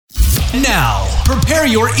Now, prepare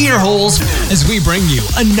your ear holes as we bring you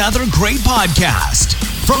another great podcast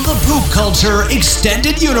from the Poop Culture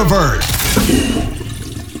Extended Universe.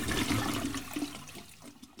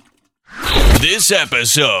 This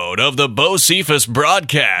episode of the Beaucephus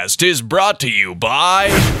Broadcast is brought to you by...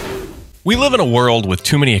 We live in a world with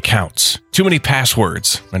too many accounts, too many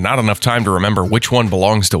passwords, and not enough time to remember which one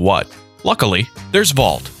belongs to what. Luckily, there's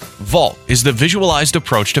Vault. Vault is the visualized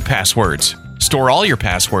approach to passwords. Store all your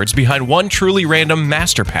passwords behind one truly random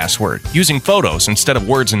master password, using photos instead of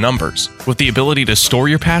words and numbers. With the ability to store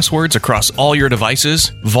your passwords across all your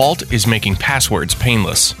devices, Vault is making passwords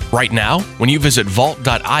painless. Right now, when you visit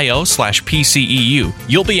vault.io/PCEU,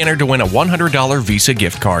 you'll be entered to win a $100 Visa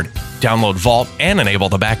gift card. Download Vault and enable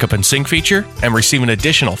the backup and sync feature and receive an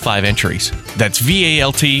additional 5 entries. That's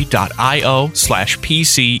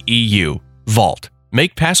VALT.io/PCEU. Vault.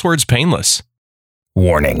 Make passwords painless.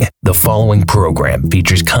 Warning, the following program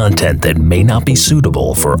features content that may not be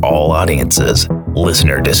suitable for all audiences.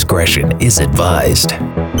 Listener discretion is advised.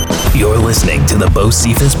 You're listening to the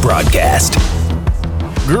Beaucephus Broadcast.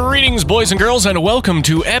 Greetings, boys and girls, and welcome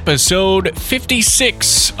to episode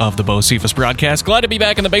 56 of the Beaucephus Broadcast. Glad to be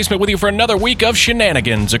back in the basement with you for another week of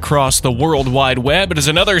shenanigans across the World Wide Web. It is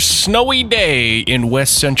another snowy day in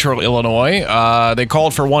west central Illinois. They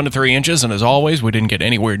called for 1 to 3 inches, and as always, we didn't get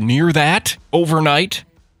anywhere near that overnight.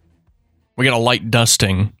 We got a light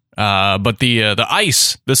dusting, but the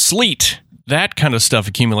ice, the sleet, that kind of stuff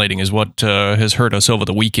accumulating is what has hurt us over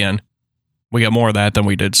the weekend. We got more of that than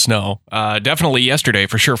we did snow. Definitely yesterday,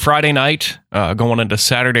 for sure. Friday night, going into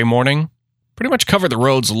Saturday morning, pretty much covered the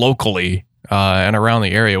roads locally and around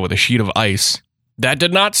the area with a sheet of ice. That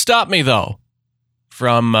did not stop me, though,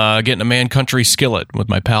 from getting a man country skillet with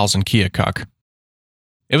my pals in Keokuk.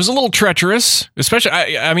 It was a little treacherous,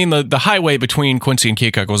 especially, I mean, the highway between Quincy and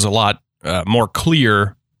Keokuk was a lot more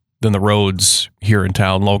clear than the roads here in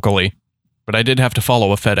town locally. But I did have to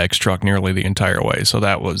follow a FedEx truck nearly the entire way, so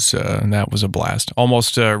that was a blast.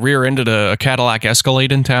 Almost rear-ended a Cadillac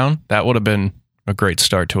Escalade in town. That would have been a great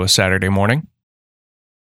start to a Saturday morning.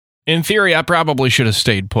 In theory, I probably should have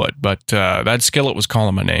stayed put, but that skillet was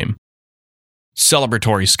calling my name.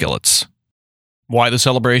 Celebratory skillets. Why the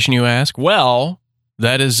celebration, you ask? Well,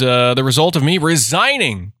 that is the result of me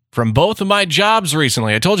resigning from both of my jobs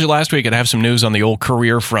recently. I told you last week I'd have some news on the old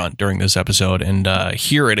career front during this episode, and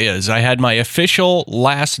here it is. I had my official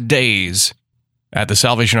last days at the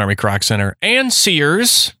Salvation Army Croc Center and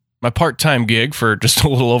Sears, my part-time gig for just a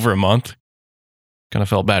little over a month. Kind of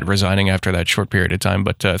felt bad resigning after that short period of time,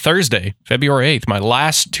 but Thursday, February 8th, my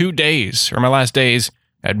last days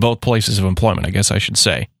at both places of employment, I guess I should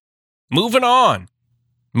say. Moving on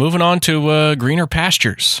to greener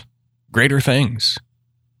pastures, greater things.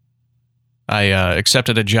 I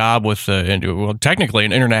accepted a job with, technically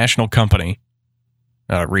an international company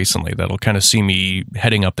recently that'll kind of see me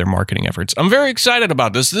heading up their marketing efforts. I'm very excited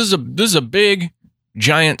about this. This is a big,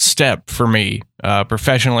 giant step for me,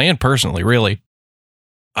 professionally and personally, really.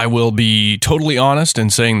 I will be totally honest in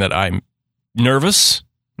saying that I'm nervous,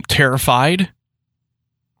 I'm terrified.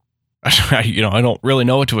 I don't really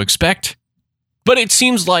know what to expect, but it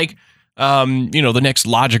seems like, the next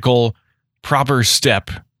logical, proper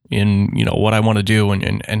step in, what I want to do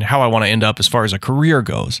and how I want to end up as far as a career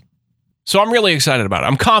goes. So I'm really excited about it.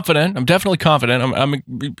 I'm confident. I'm definitely confident.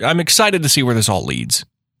 I'm excited to see where this all leads.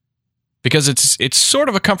 Because it's sort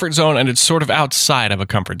of a comfort zone and it's sort of outside of a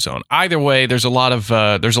comfort zone. Either way, there's a lot of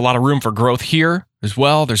room for growth here as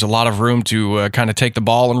well. There's a lot of room to kind of take the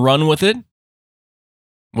ball and run with it,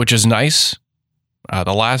 which is nice.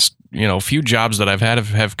 The last, few jobs that I've had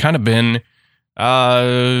have kind of been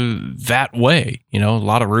that way, a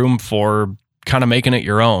lot of room for kind of making it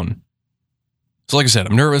your own. So like I said,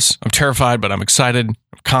 I'm nervous, I'm terrified, but I'm excited, I'm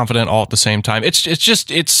confident all at the same time.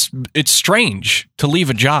 It's strange to leave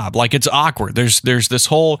a job. Like, it's awkward. There's this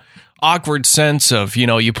whole awkward sense of,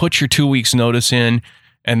 you put your 2 weeks notice in,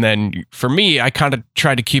 and then for me, I kind of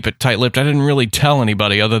tried to keep it tight-lipped. I didn't really tell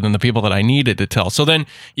anybody other than the people that I needed to tell. So then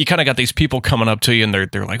you kind of got these people coming up to you and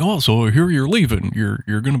they're like, "Oh, so I hear you're leaving.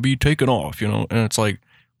 You're going to be taken off, And it's like,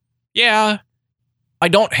 yeah, I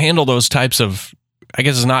don't handle those types of, I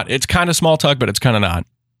guess it's kind of small talk, but it's kind of not.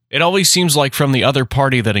 It always seems like from the other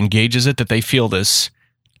party that engages it that they feel this,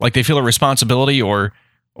 like they feel a responsibility or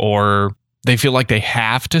they feel like they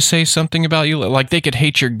have to say something about you. Like they could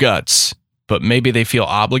hate your guts, but maybe they feel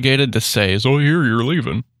obligated to say, "So here you're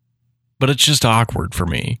leaving." But it's just awkward for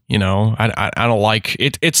me, I don't like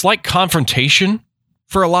it. It's like confrontation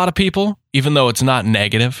for a lot of people, even though it's not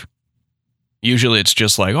negative. Usually it's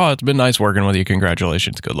just like, "Oh, it's been nice working with you.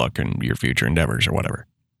 Congratulations. Good luck in your future endeavors," or whatever.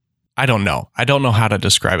 I don't know. I don't know how to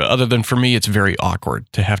describe it. Other than for me, it's very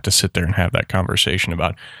awkward to have to sit there and have that conversation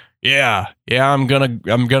about, I'm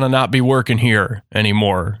gonna not be working here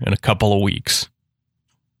anymore in a couple of weeks.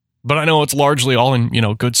 But I know it's largely all in,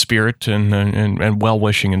 good spirit and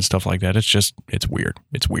well-wishing and stuff like that. It's weird.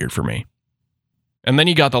 It's weird for me. And then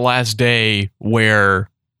you got the last day where,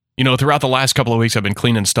 throughout the last couple of weeks, I've been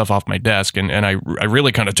cleaning stuff off my desk, and I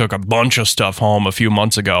really kind of took a bunch of stuff home a few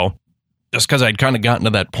months ago, just because I'd kind of gotten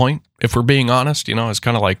to that point, if we're being honest. It's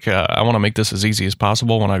kind of like, I want to make this as easy as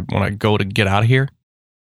possible when I go to get out of here.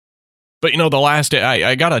 But, the last day,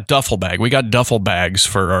 I got a duffel bag. We got duffel bags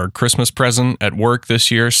for our Christmas present at work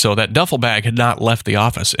this year, so that duffel bag had not left the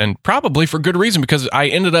office, and probably for good reason, because I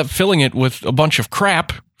ended up filling it with a bunch of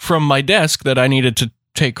crap from my desk that I needed to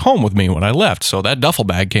take home with me when I left, so that duffel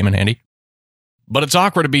bag came in handy. But it's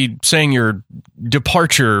awkward to be saying your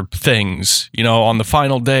departure things, on the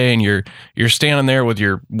final day, and you're standing there with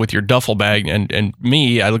your duffel bag, and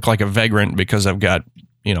me, I look like a vagrant because I've got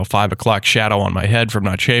 5 o'clock shadow on my head from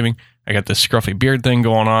not shaving. I got this scruffy beard thing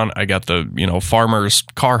going on. I got the, farmer's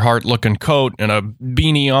Carhartt looking coat and a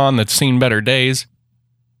beanie on that's seen better days.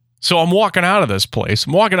 So I'm walking out of this place.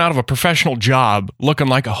 I'm walking out of a professional job looking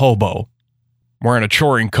like a hobo, wearing a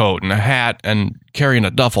choring coat and a hat and carrying a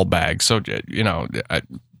duffel bag. So,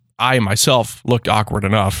 I myself looked awkward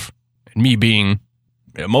enough, and me being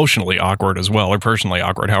emotionally awkward as well, or personally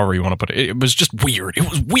awkward, however you want to put it. It was just weird. It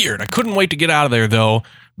was weird. I couldn't wait to get out of there, though,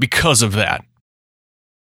 because of that.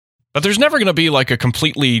 But there's never going to be like a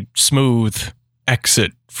completely smooth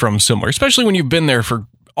exit from somewhere, especially when you've been there for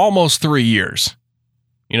almost 3 years.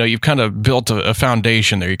 You've kind of built a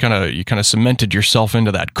foundation there. You kind of cemented yourself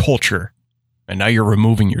into that culture, and now you're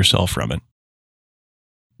removing yourself from it.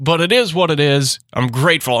 But it is what it is. I'm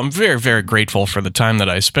grateful. I'm very, very grateful for the time that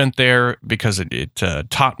I spent there, because it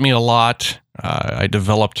taught me a lot. I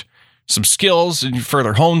developed some skills and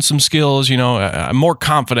further honed some skills. I'm more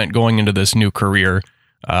confident going into this new career,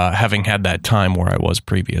 having had that time where I was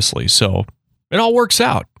previously. So it all works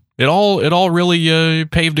out. It all really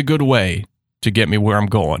paved a good way to get me where I'm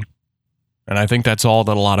going. And I think that's all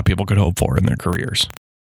that a lot of people could hope for in their careers.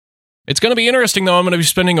 It's going to be interesting, though. I'm going to be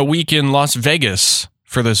spending a week in Las Vegas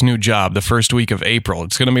for this new job, the first week of April.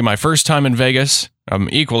 It's going to be my first time in Vegas. I'm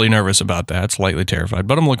equally nervous about that, slightly terrified,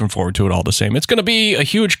 but I'm looking forward to it all the same. It's going to be a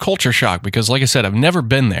huge culture shock because, like I said, I've never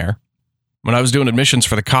been there. When I was doing admissions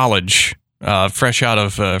for the college, fresh out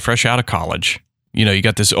of college, you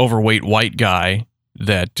got this overweight white guy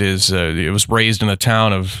that it was raised in a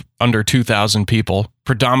town of under 2,000 people,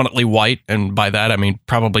 predominantly white, and by that I mean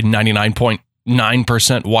probably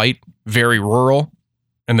 99.9% white, very rural.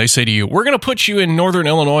 And they say to you, we're going to put you in Northern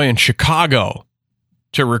Illinois and Chicago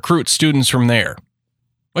to recruit students from there.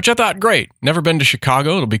 Which I thought, great. Never been to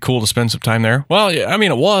Chicago. It'll be cool to spend some time there. Well, I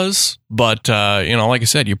mean, it was. But, like I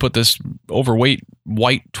said, you put this overweight,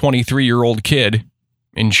 white, 23-year-old kid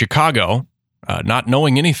in Chicago, not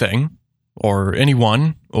knowing anything or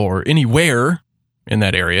anyone or anywhere in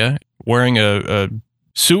that area, wearing a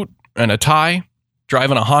suit and a tie,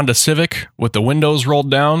 driving a Honda Civic with the windows rolled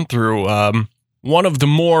down through one of the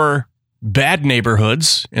more bad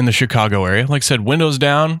neighborhoods in the Chicago area. Like I said, windows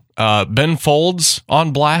down, Ben Folds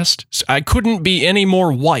on blast. I couldn't be any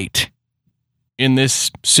more white in this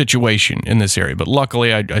situation, in this area. But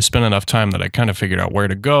luckily, I spent enough time that I kind of figured out where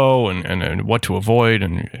to go and what to avoid.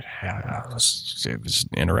 And it was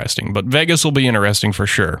interesting. But Vegas will be interesting for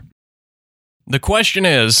sure. The question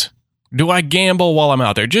is, do I gamble while I'm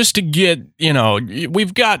out there? Just to get,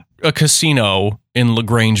 we've got a casino in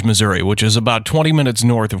LaGrange, Missouri, which is about 20 minutes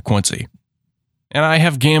north of Quincy. And I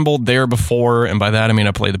have gambled there before, and by that I mean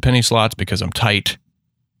I play the penny slots because I'm tight.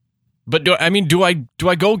 But do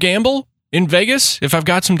I go gamble in Vegas if I've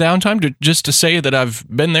got some downtime just to say that I've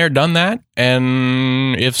been there, done that?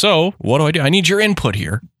 And if so, what do? I need your input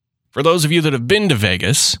here. For those of you that have been to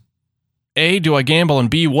Vegas, A, do I gamble? And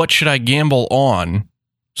B, what should I gamble on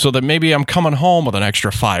so that maybe I'm coming home with an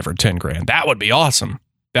extra 5 or 10 grand? That would be awesome.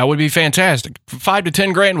 That would be fantastic. 5 to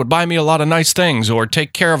 10 grand would buy me a lot of nice things or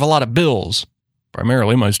take care of a lot of bills.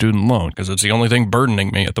 Primarily my student loan, because it's the only thing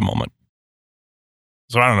burdening me at the moment.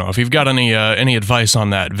 So I don't know. If you've got any advice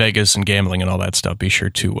on that, Vegas and gambling and all that stuff, be sure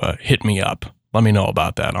to hit me up. Let me know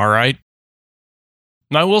about that, all right?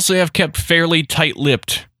 Now, I will say I've kept fairly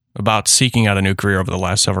tight-lipped about seeking out a new career over the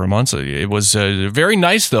last several months. It was very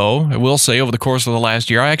nice, though, I will say, over the course of the last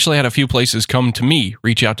year. I actually had a few places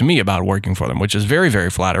reach out to me about working for them, which is very, very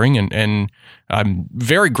flattering, and I'm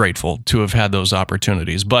very grateful to have had those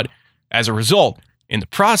opportunities. But as a result, in the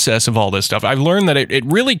process of all this stuff, I've learned that it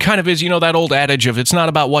really kind of is, that old adage of it's not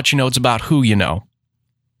about what you know, it's about who you know.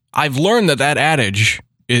 I've learned that adage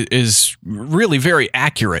is really very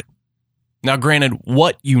accurate. Now, granted,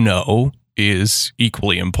 what you know is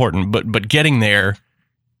equally important, but getting there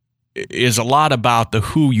is a lot about the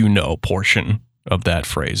who you know portion of that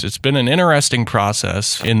phrase. It's been an interesting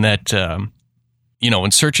process in that,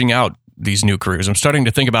 in searching out these new careers, I'm starting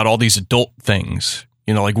to think about all these adult things,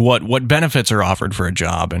 like what benefits are offered for a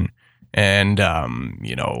job and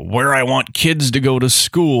where I want kids to go to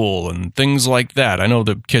school and things like that. I know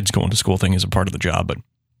the kids going to school thing is a part of the job, but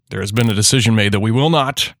there has been a decision made that we will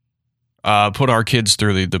not put our kids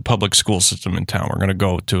through the public school system in town. We're going to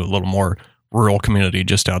go to a little more rural community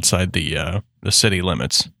just outside the city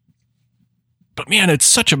limits. But man, it's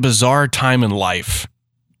such a bizarre time in life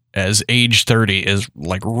as age 30 is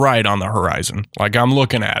like right on the horizon. Like I'm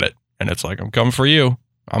looking at it and it's like, I'm coming for you.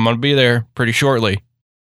 I'm going to be there pretty shortly.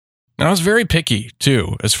 And I was very picky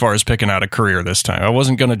too, as far as picking out a career this time. I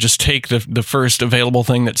wasn't going to just take the first available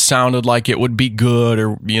thing that sounded like it would be good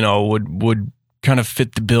or, would kind of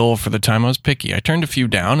fit the bill for the time. I was picky. I turned a few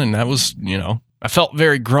down and that was, I felt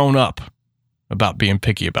very grown up about being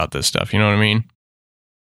picky about this stuff. You know what I mean?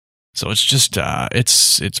 So it's just,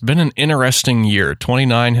 it's been an interesting year.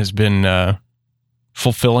 29 has been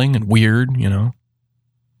fulfilling and weird,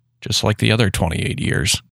 just like the other 28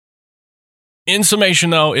 years. In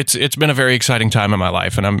summation, though, it's been a very exciting time in my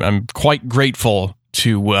life, and I'm quite grateful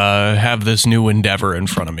to have this new endeavor in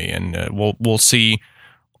front of me, and we'll see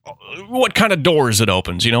what kind of doors it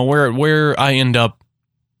opens. Where I end up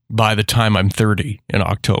by the time I'm 30 in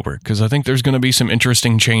October, because I think there's going to be some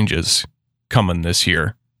interesting changes coming this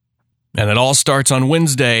year. And it all starts on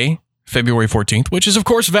Wednesday, February 14th, which is, of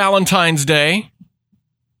course, Valentine's Day.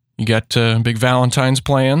 You got big Valentine's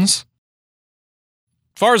plans?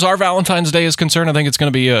 As far as our Valentine's Day is concerned, I think it's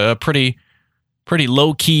going to be a pretty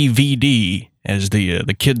low-key VD, as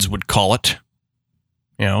the kids would call it.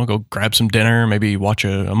 Go grab some dinner, maybe watch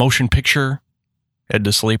a motion picture, head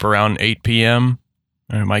to sleep around 8 p.m.,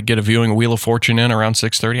 I might get a viewing of Wheel of Fortune in around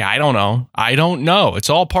 6:30. I don't know. It's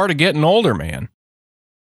all part of getting older, man.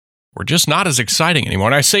 We're just not as exciting anymore.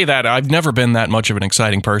 And I say that, I've never been that much of an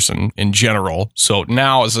exciting person in general. So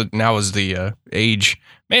now is the age.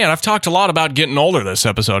 Man, I've talked a lot about getting older this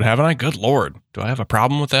episode, haven't I? Good Lord. Do I have a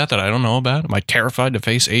problem with that I don't know about? Am I terrified to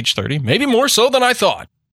face age 30? Maybe more so than I thought.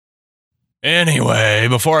 Anyway,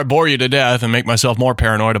 before I bore you to death and make myself more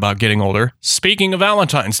paranoid about getting older, speaking of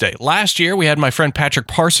Valentine's Day, last year we had my friend Patrick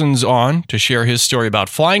Parsons on to share his story about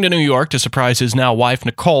flying to New York to surprise his now wife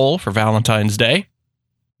Nicole for Valentine's Day.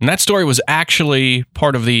 And that story was actually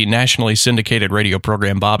part of the nationally syndicated radio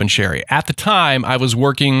program Bob and Sherry. At the time, I was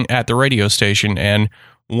working at the radio station, and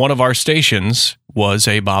one of our stations was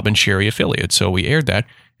a Bob and Sherry affiliate, so we aired that.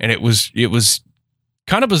 And it was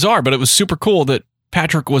kind of bizarre, but it was super cool that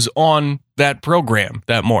Patrick was on that program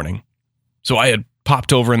that morning. So I had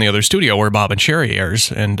popped over in the other studio where Bob and Sherry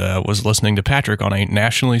airs and was listening to Patrick on a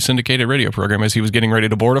nationally syndicated radio program as he was getting ready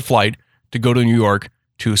to board a flight to go to New York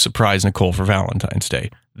to surprise Nicole for Valentine's Day.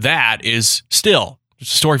 That is still a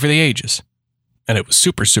story for the ages. And it was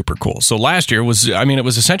super, super cool. So last year it was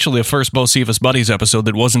essentially the first Beaucephus Buddies episode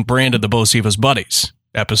that wasn't branded the Beaucephus Buddies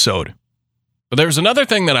episode. But there was another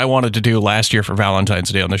thing that I wanted to do last year for Valentine's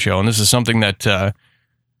Day on the show, and this is something that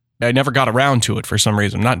I never got around to it for some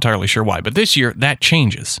reason. I'm not entirely sure why, but this year that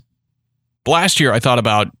changes. Last year I thought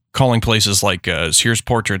about calling places like Sears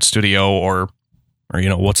Portrait Studio or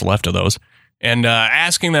what's left of those, and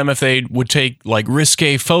asking them if they would take like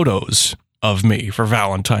risque photos of me for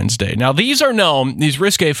Valentine's Day. Now these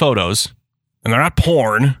risque photos, and they're not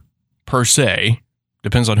porn per se,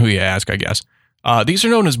 depends on who you ask, I guess. These are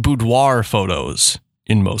known as boudoir photos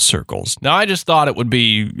in most circles. Now, I just thought it would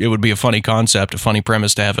be a funny concept, a funny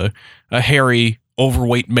premise to have a hairy,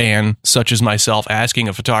 overweight man such as myself asking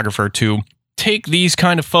a photographer to take these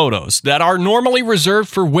kind of photos that are normally reserved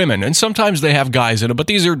for women, and sometimes they have guys in it, but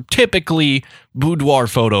these are typically boudoir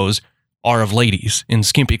photos are of ladies in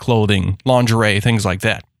skimpy clothing, lingerie, things like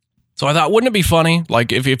that. So I thought, wouldn't it be funny,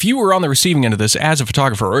 like if you were on the receiving end of this as a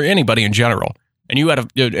photographer or anybody in general, and you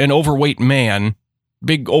had an overweight man,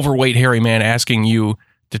 big overweight hairy man asking you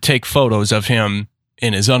to take photos of him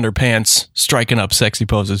in his underpants, striking up sexy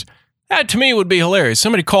poses. That to me would be hilarious.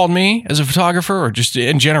 Somebody called me as a photographer or just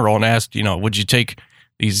in general and asked, would you take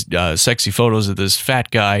these sexy photos of this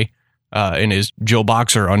fat guy in his Joe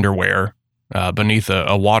Boxer underwear beneath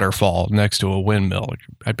a waterfall next to a windmill?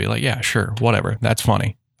 I'd be like, yeah, sure, whatever. That's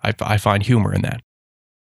funny. I find humor in that.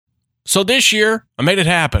 So this year, I made it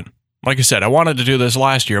happen. Like I said, I wanted to do this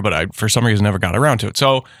last year, but I, for some reason, never got around to it.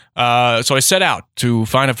 So I set out to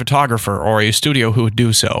find a photographer or a studio who would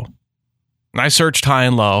do so. I searched high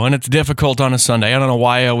and low, and it's difficult on a Sunday. I don't know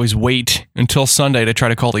why I always wait until Sunday to try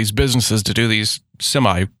to call these businesses to do these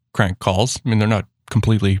semi-prank calls. I mean, they're not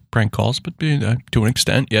completely prank calls, but to an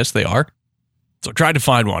extent, yes, they are. So I tried to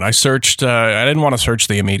find one. I searched, I didn't want to search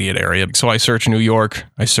the immediate area, so I searched New York,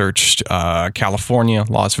 I searched California,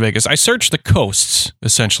 Las Vegas. I searched the coasts,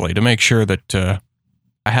 essentially, to make sure that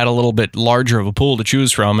I had a little bit larger of a pool to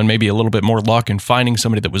choose from and maybe a little bit more luck in finding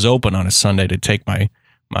somebody that was open on a Sunday to take my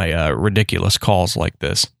ridiculous calls like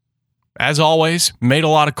this. As always, made a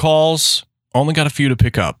lot of calls, only got a few to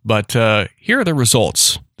pick up, but here are the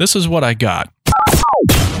results. This is what I got.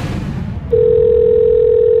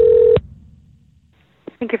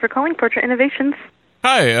 Thank you for calling Portrait Innovations.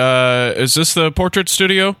 Hi, is this the portrait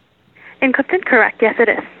studio? In Clifton? Correct. Yes, it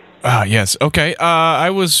is. Yes. Okay. I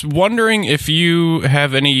was wondering if you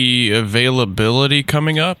have any availability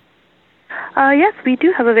coming up? Yes, we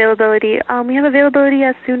do have availability. We have availability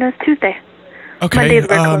as soon as Tuesday. Okay. Mondays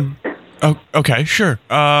we're closed. Okay, sure.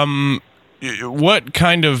 What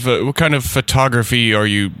kind of photography are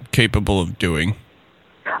you capable of doing?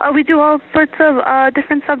 We do all sorts of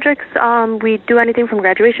different subjects. We do anything from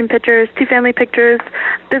graduation pictures to family pictures,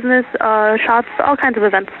 business shots, all kinds of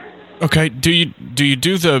events. Okay. Do you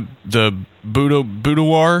do the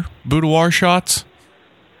Beaudoir shots?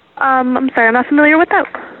 I'm sorry, I'm not familiar with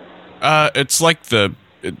that. It's like the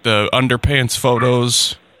underpants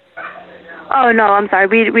photos. Oh no, I'm sorry.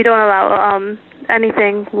 We don't allow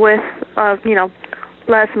anything with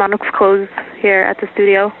less amount of clothes here at the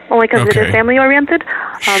studio, only because it is family oriented.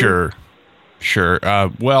 Sure.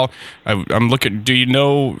 Well, I'm looking. Do you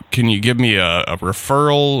know? Can you give me a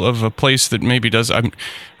referral of a place that maybe does?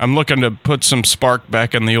 I'm looking to put some spark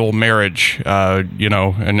back in the old marriage.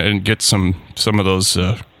 And get some of those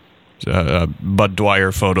Bud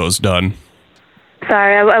Dwyer photos done.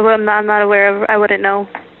 Sorry, I'm not aware of. I wouldn't know.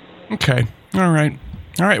 Okay. All right.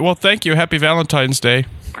 Well, thank you. Happy Valentine's Day.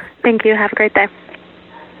 Thank you. Have a great day.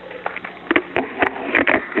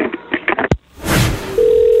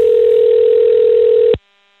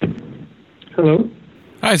 Hello?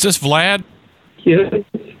 Hi, is this Vlad? Yes.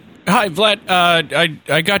 Hi, Vlad.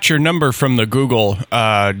 I got your number from the Google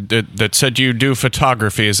that said you do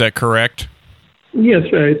photography. Is that correct? Yes,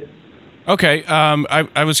 right. Okay.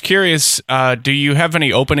 I was curious, do you have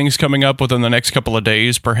any openings coming up within the next couple of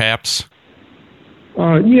days, perhaps?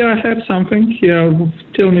 Yeah, I have something. Yeah,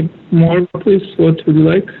 tell me more, please. What would you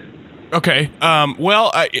like? Okay.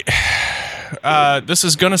 Well, this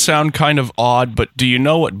is going to sound kind of odd, but do you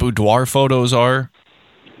know what boudoir photos are?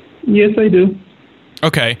 Yes, I do.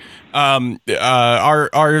 Okay.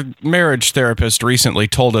 Our marriage therapist recently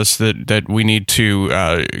told us that we need to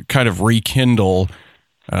kind of rekindle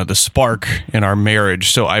the spark in our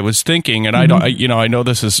marriage. So I was thinking, and I know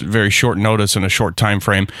this is very short notice and a short time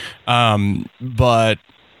frame, but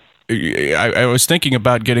I was thinking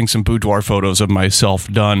about getting some boudoir photos of myself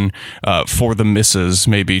done for the missus,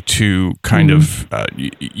 maybe to kind of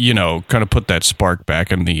put that spark back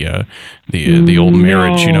in the old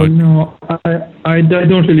marriage. No, I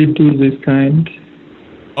don't really do this kind.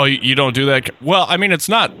 Oh, you don't do that? Well, I mean, it's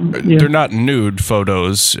not. Yeah. They're not nude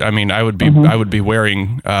photos. I mean, I would be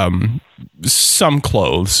wearing some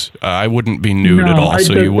clothes. I wouldn't be nude at all,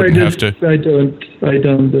 so you wouldn't have to. I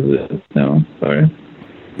don't do that. No, sorry.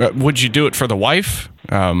 Would you do it for the wife?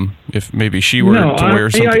 If maybe she were to wear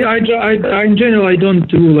something? In general, I don't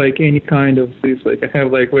do like any kind of this. Like I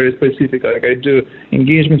have like very specific. Like I do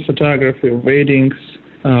engagement photography, weddings,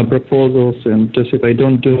 proposals, and just if I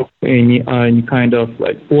don't do any kind of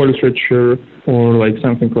like portraiture or like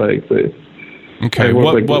something like this. Okay,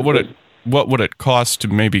 what would it cost to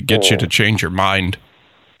maybe get you to change your mind?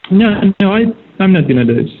 No, I'm not gonna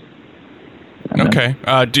do this. Okay.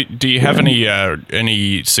 Do you have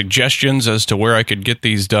any suggestions as to where I could get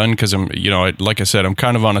these done? Because like I said, I'm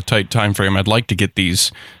kind of on a tight time frame. I'd like to get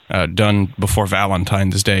these done before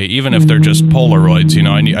Valentine's Day, even if they're just Polaroids.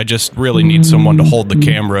 I just really need someone to hold the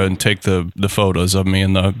camera and take the photos of me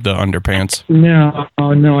in the underpants. No,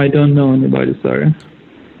 I don't know anybody. Sorry.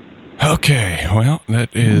 Okay, well, that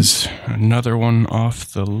is another one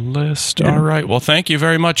off the list. Yeah. All right, well, thank you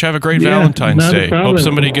very much. Have a great Valentine's Day. Hope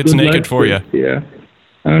somebody gets naked for you. Yeah,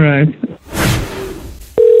 all right.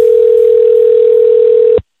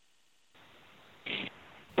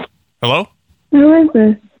 Hello? Who is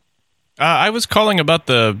this? I was calling about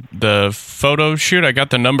the photo shoot. I got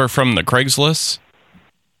the number from the Craigslist.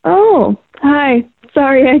 Oh, hi.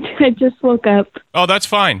 Sorry, I just woke up. Oh, that's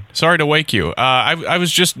fine. Sorry to wake you. I was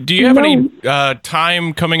just. Do you have any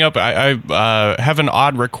time coming up? I have an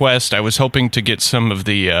odd request. I was hoping to get some of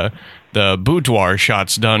the the Beaudoir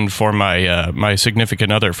shots done for my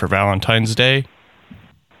significant other for Valentine's Day.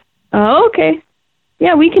 Oh, okay.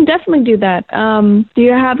 Yeah, we can definitely do that. Do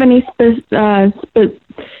you have any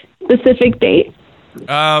specific date?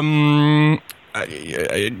 Not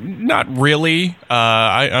really.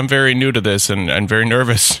 I'm very new to this and very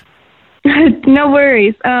nervous. No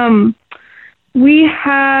worries. We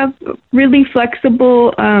have really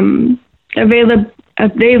flexible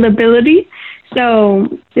availability, so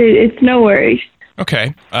it's no worries.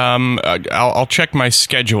 Okay. I'll check my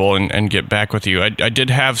schedule and get back with you. I did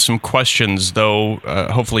have some questions, though.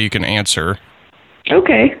 Hopefully you can answer.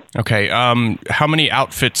 Okay. Okay. How many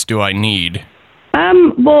outfits do I need?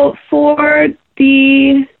 Well, for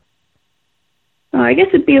the... I guess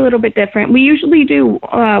it'd be a little bit different. We usually do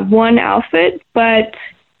one outfit, but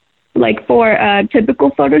like for a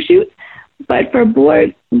typical photo shoot. But for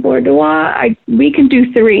Beaudoir, we can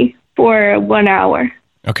do 3 for 1 hour.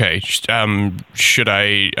 Okay. Should do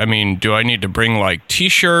I need to bring like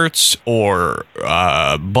t-shirts or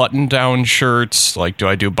button-down shirts? Like, do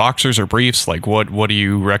I do boxers or briefs? Like, what do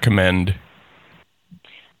you recommend?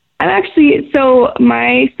 So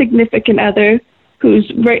my significant other,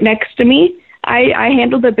 who's right next to me, I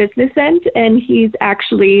handle the business end, and he's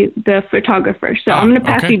actually the photographer. So I'm going to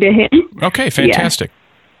pass you to him. Okay, fantastic.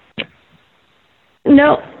 Yeah.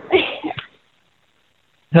 No.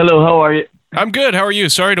 Hello, how are you? I'm good. How are you?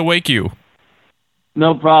 Sorry to wake you.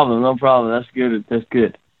 No problem. That's good.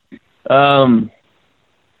 So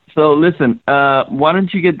listen, why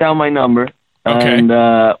don't you get down my number? Okay. And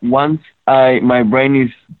once my brain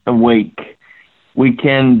is awake, we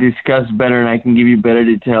can discuss better, and I can give you better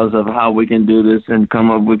details of how we can do this and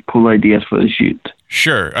come up with cool ideas for the shoot.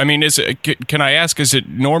 Sure. I mean, can I ask, is it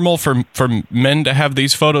normal for men to have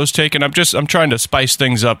these photos taken? I'm trying to spice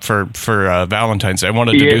things up for Valentine's Day. I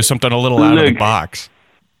wanted to do something a little out of the box.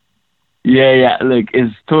 Yeah. Look,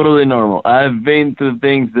 it's totally normal. I've been through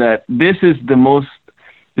things that this is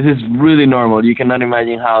really normal. You cannot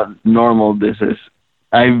imagine how normal this is.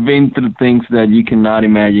 I've been through things that you cannot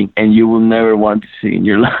imagine and you will never want to see in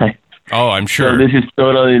your life. Oh, I'm sure. So this is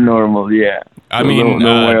totally normal, yeah. I mean, don't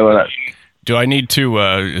worry about that. Do I need to,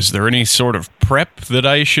 is there any sort of prep that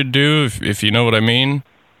I should do, if you know what I mean?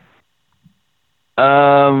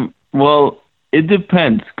 Well, it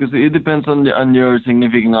depends, because it depends on your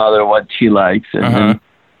significant other, what she likes, and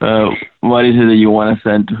what is it that you want to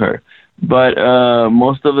send to her. But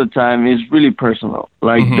most of the time, it's really personal.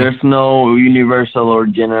 Like, there's no universal or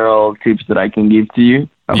general tips that I can give to you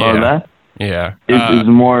about that. Yeah, it's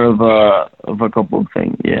more of a couple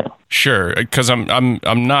thing. Yeah, sure. Because I'm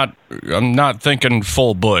not thinking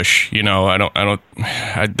full bush. You know,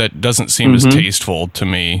 that doesn't seem as tasteful to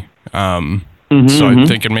me. So I'm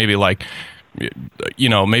thinking maybe like, you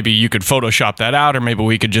know, maybe you could Photoshop that out, or maybe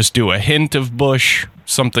we could just do a hint of bush,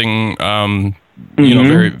 something. You know,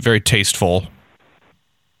 very very tasteful.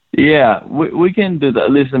 Yeah, we can do that.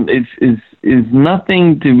 Listen, it's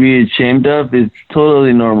nothing to be ashamed of. It's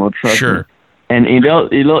totally normal. Trust me. And it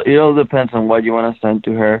all depends on what you want to send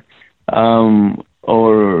to her,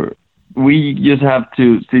 or we just have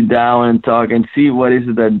to sit down and talk and see what is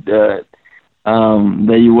it that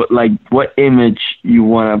you would like, what image you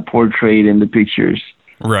want to portray in the pictures.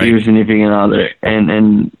 Right. Your significant other,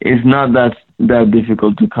 and it's not that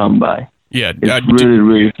difficult to come by. Yeah, it's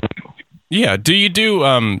really simple. Yeah. Do you do?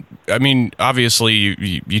 I mean, obviously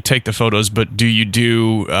you take the photos, but do you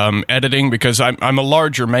do editing? Because I'm a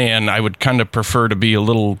larger man. I would kind of prefer to be a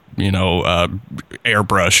little, you know,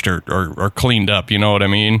 airbrushed or cleaned up. You know what I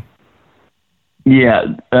mean? Yeah,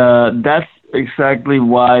 that's exactly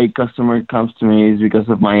why customer comes to me, is because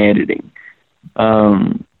of my editing.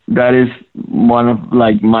 That is one of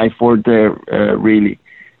like my forte, really.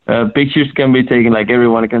 Pictures can be taken, like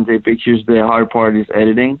everyone can take pictures. The hard part is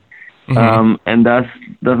editing. And that's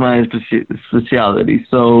my specialty.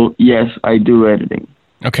 So yes, I do editing.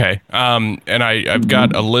 Okay. And I've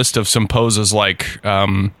got a list of some poses. Like,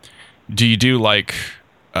 do you do like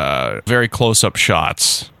very close up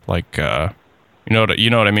shots? Like, you know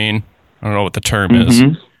what I mean? I don't know what the term is.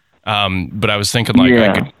 But I was thinking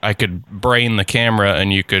like I could brain the camera,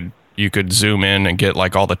 and you could zoom in and get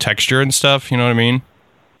like all the texture and stuff. You know what I mean?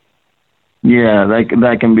 Yeah,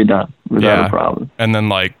 that can be done without a problem. And then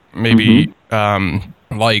like maybe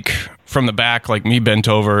like from the back, like me bent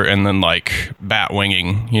over, and then like bat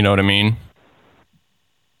winging. You know what I mean?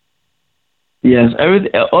 Yes,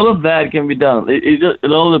 all of that can be done.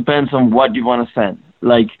 It all depends on what you want to send.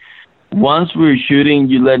 Like, once we're shooting,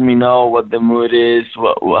 you let me know what the mood is,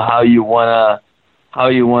 how you wanna how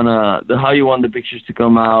you want the pictures to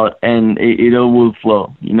come out, and it all will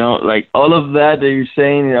flow. Like all of that you're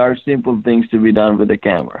saying are simple things to be done with the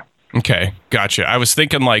camera. Okay, gotcha. I was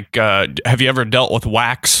thinking, like, have you ever dealt with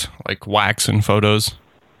wax, like wax in photos?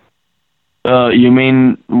 You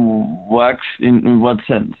mean wax in what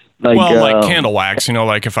sense? Like, like candle wax,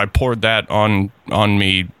 like if I poured that on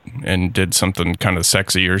me and did something kind of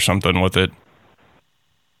sexy or something with it.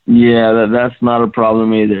 Yeah, that's not a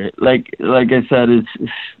problem either. Like I said,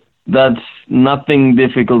 that's nothing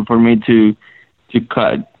difficult for me to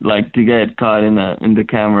cut, like to get caught in the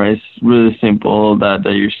camera. It's really simple, all that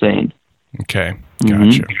you're saying. Okay,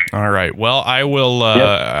 gotcha. Mm-hmm. All right. Well, I will.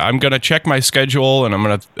 I'm gonna check my schedule, and I'm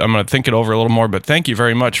gonna think it over a little more. But thank you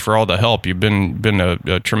very much for all the help. You've been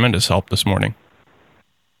a tremendous help this morning.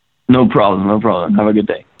 No problem. Have a good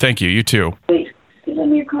day. Thank you. You too. Wait, is that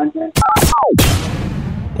your contact?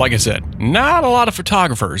 Like I said, not a lot of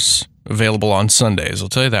photographers available on Sundays. I'll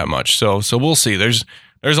tell you that much. So we'll see. There's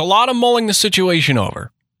a lot of mulling the situation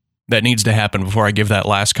over that needs to happen before I give that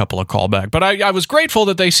last couple of callback. But I was grateful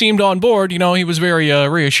that they seemed on board. He was very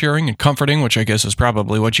reassuring and comforting, which I guess is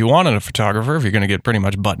probably what you want in a photographer if you're going to get pretty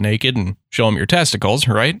much butt naked and show them your testicles,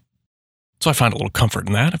 right? So I find a little comfort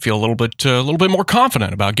in that. I feel a little bit more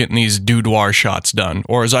confident about getting these Beaudoir shots done,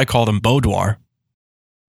 or as I call them, Beaudoir.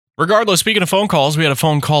 Regardless, speaking of phone calls, we had a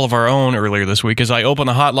phone call of our own earlier this week as I opened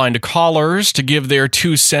the hotline to callers to give their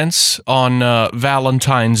 2 cents on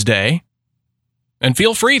Valentine's Day. And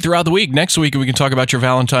feel free throughout the week. Next week, we can talk about your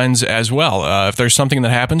Valentines as well. If there's something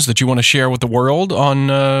that happens that you want to share with the world on,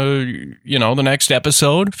 the next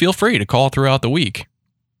episode, feel free to call throughout the week.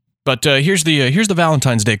 But here's the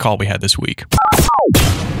Valentine's Day call we had this week.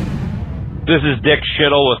 This is Dick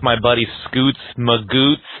Schittle with my buddy Scoots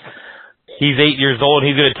Magoots. He's 8 years old.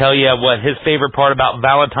 He's going to tell you what his favorite part about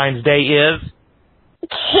Valentine's Day is.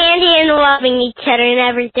 Candy and loving each other and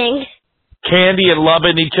everything. Candy and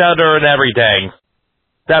loving each other and everything.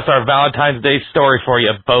 That's our Valentine's Day story for you,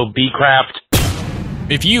 Beau B-Craft.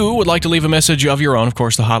 If you would like to leave a message of your own, of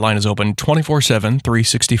course, the hotline is open 24/7,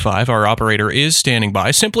 365. Our operator is standing by.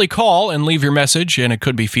 Simply call and leave your message, and it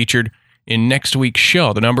could be featured in next week's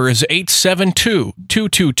show. The number is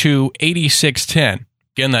 872-222-8610.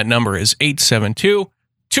 Again, that number is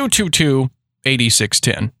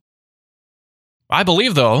 872-222-8610. I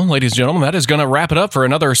believe, though, ladies and gentlemen, that is going to wrap it up for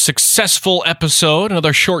another successful episode,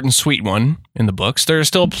 another short and sweet one in the books. There's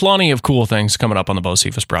still plenty of cool things coming up on the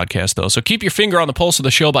Beaucephus Broadcast, though, so keep your finger on the pulse of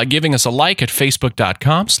the show by giving us a like at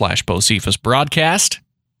facebook.com/Beaucephus Broadcast.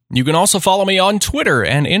 You can also follow me on Twitter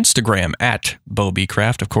and Instagram at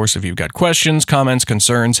BeauBcraft. Of course, if you've got questions, comments,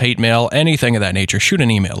 concerns, hate mail, anything of that nature, shoot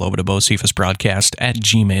an email over to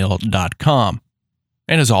BeaucephusBroadcast@gmail.com.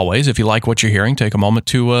 And as always, if you like what you're hearing, take a moment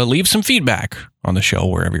to leave some feedback on the show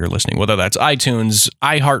wherever you're listening, whether that's iTunes,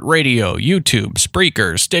 iHeartRadio, YouTube,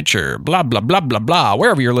 Spreaker, Stitcher, blah, blah, blah, blah, blah.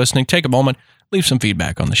 Wherever you're listening, take a moment, leave some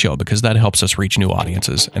feedback on the show because that helps us reach new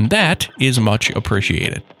audiences, and that is much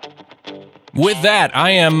appreciated. With that,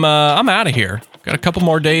 I'm out of here. Got a couple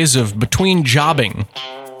more days of between jobbing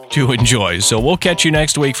to enjoy, so we'll catch you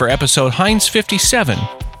next week for episode Heinz 57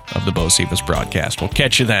 of the Beaucephus Broadcast. We'll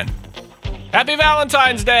catch you then. Happy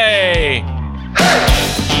Valentine's Day!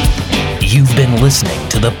 You've been listening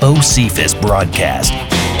to the Beaucephus Broadcast.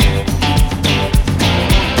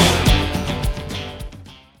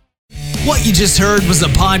 What you just heard was a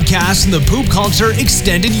podcast in the Poop Culture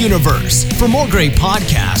Extended Universe. For more great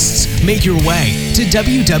podcasts, make your way to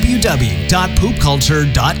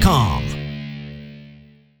www.poopculture.com.